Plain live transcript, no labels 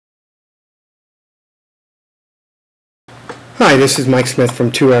Hi, this is Mike Smith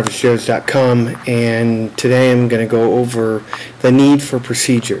from TwoAverageJoes.com, and today I'm going to go over the need for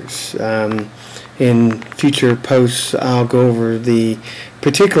procedures. In future posts, I'll go over the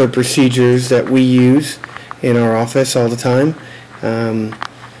particular procedures that we use in our office all the time.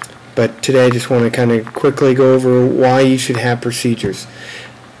 But today I just want to kind of quickly go over why you should have procedures.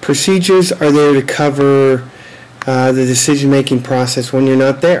 Procedures are there to cover the decision-making process when you're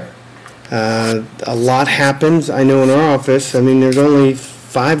not there. A lot happens. I know in our office, there's only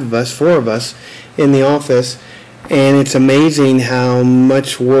four of us in the office, and it's amazing how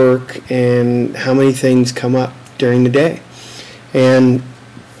much work and how many things come up during the day. And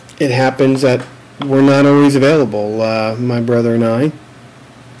it happens that we're not always available, my brother and I.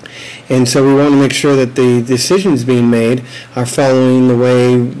 And so we want to make sure that the decisions being made are following the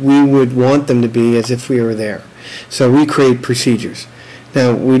way we would want them to be as if we were there. So we create procedures.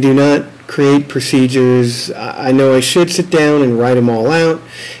 Now, we do not create procedures. I know I should sit down and write them all out,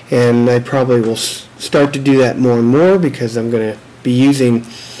 and I probably will start to do that more and more because I'm going to be using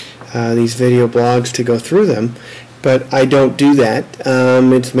these video blogs to go through them, but I don't do that.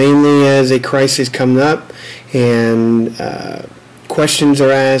 It's mainly as a crisis comes up and questions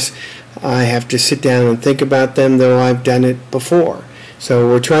are asked, I have to sit down and think about them, though I've done it before. So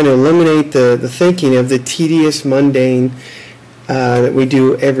we're trying to eliminate the thinking of the tedious, mundane that we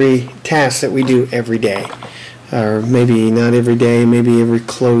do task that we do every day, or maybe not every day, maybe every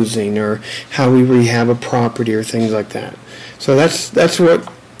closing, or how we rehab a property or things like that. So that's what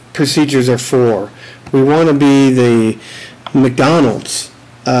procedures are for. We want to be the McDonald's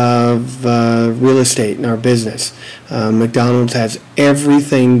of real estate in our business. McDonald's has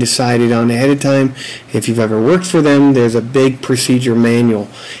everything decided on ahead of time. If you've ever worked for them, there's a big procedure manual,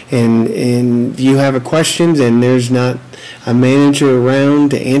 and if you have a question and there's not a manager around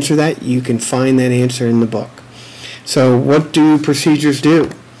to answer that, you can find that answer in the book. So what do procedures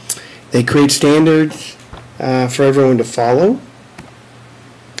do? They create standards for everyone to follow.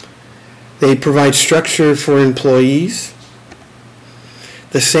 They provide structure for employees.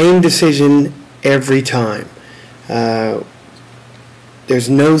 The same decision every time. There's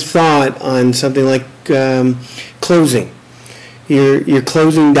no thought on something like closing. Your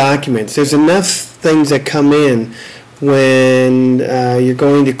closing documents. There's enough things that come in when you're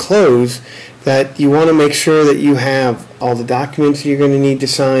going to close that you want to make sure that you have all the documents you're going to need to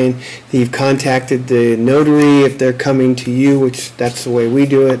sign, that you've contacted the notary if they're coming to you, which that's the way we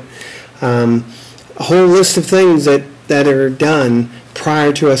do it. A whole list of things that are done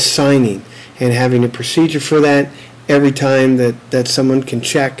prior to us signing, and having a procedure for that every time that someone can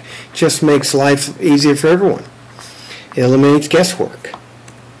check just makes life easier for everyone. It eliminates guesswork.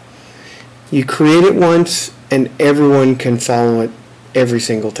 You create it once and everyone can follow it every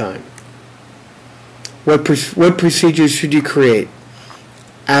single time. What procedures should you create?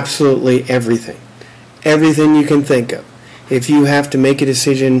 Absolutely everything. Everything you can think of. If you have to make a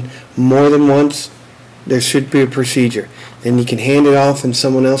decision more than once, there should be a procedure. Then you can hand it off and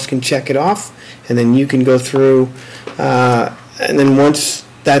someone else can check it off, and then you can go through, and then once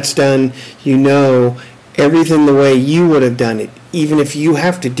that's done, you know everything the way you would have done it, even if you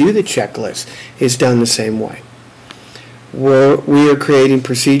have to do the checklist, is done the same way. We are creating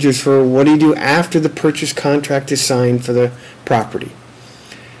procedures for what do you do after the purchase contract is signed for the property.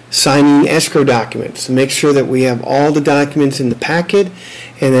 Signing escrow documents to make sure that we have all the documents in the packet,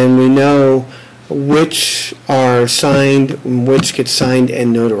 and then we know which are signed and which get signed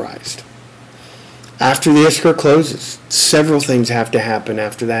and notarized. After the escrow closes, several things have to happen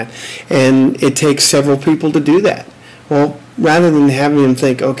after that, and it takes several people to do that. Well, rather than having them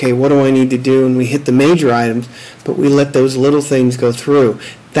think, okay, what do I need to do, and we hit the major items, but we let those little things go through,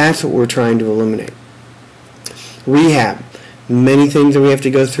 that's what we're trying to eliminate. Rehab. Many things that we have to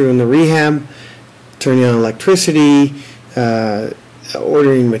go through in the rehab, turning on electricity,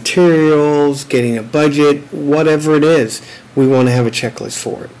 ordering materials, getting a budget, whatever it is, we want to have a checklist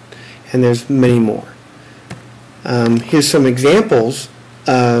for it. And there's many more. Here's some examples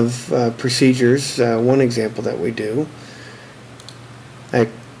of procedures. One example that we do.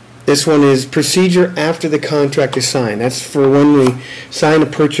 This one is procedure after the contract is signed. That's for when we sign a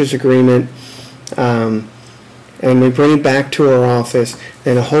purchase agreement and we bring it back to our office,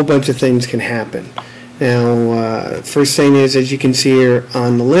 then a whole bunch of things can happen. Now, first thing is, as you can see here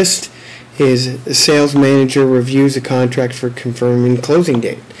on the list, is the sales manager reviews the contract for confirming closing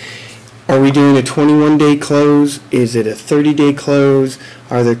date. Are we doing a 21-day close? Is it a 30-day close?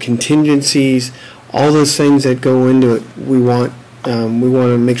 Are there contingencies? All those things that go into it, we want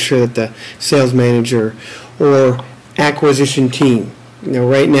to make sure that the sales manager or acquisition team.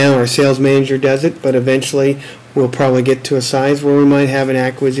 Right now our sales manager does it, but eventually we'll probably get to a size where we might have an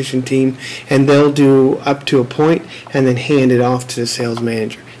acquisition team, and they'll do up to a point and then hand it off to the sales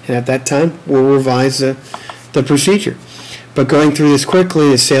manager. And at that time, we'll revise the procedure. But going through this quickly,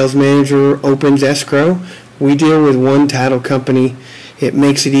 the sales manager opens escrow. We deal with one title company. It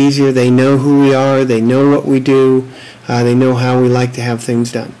makes it easier. They know who we are. They know what we do. They know how we like to have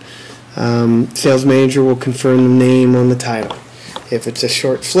things done. Sales manager will confirm the name on the title. If it's a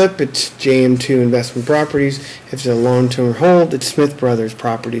short flip, it's JM2 Investment Properties. If it's a long-term hold, it's Smith Brothers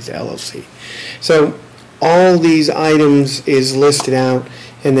Properties, LLC. So all these items is listed out,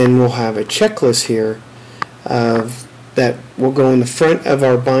 and then we'll have a checklist here of that will go in the front of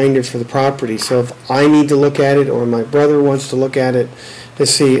our binder for the property. So if I need to look at it, or my brother wants to look at it to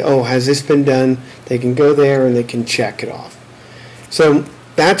see, oh, has this been done, they can go there and they can check it off. So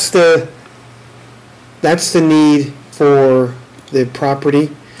that's the need for the property,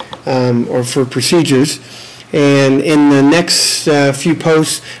 or for procedures. And in the next few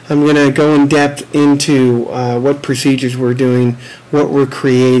posts, I'm going to go in depth into what procedures we're doing, what we're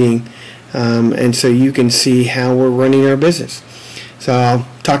creating, and so you can see how we're running our business. So I'll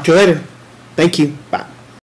talk to you later. Thank you. Bye.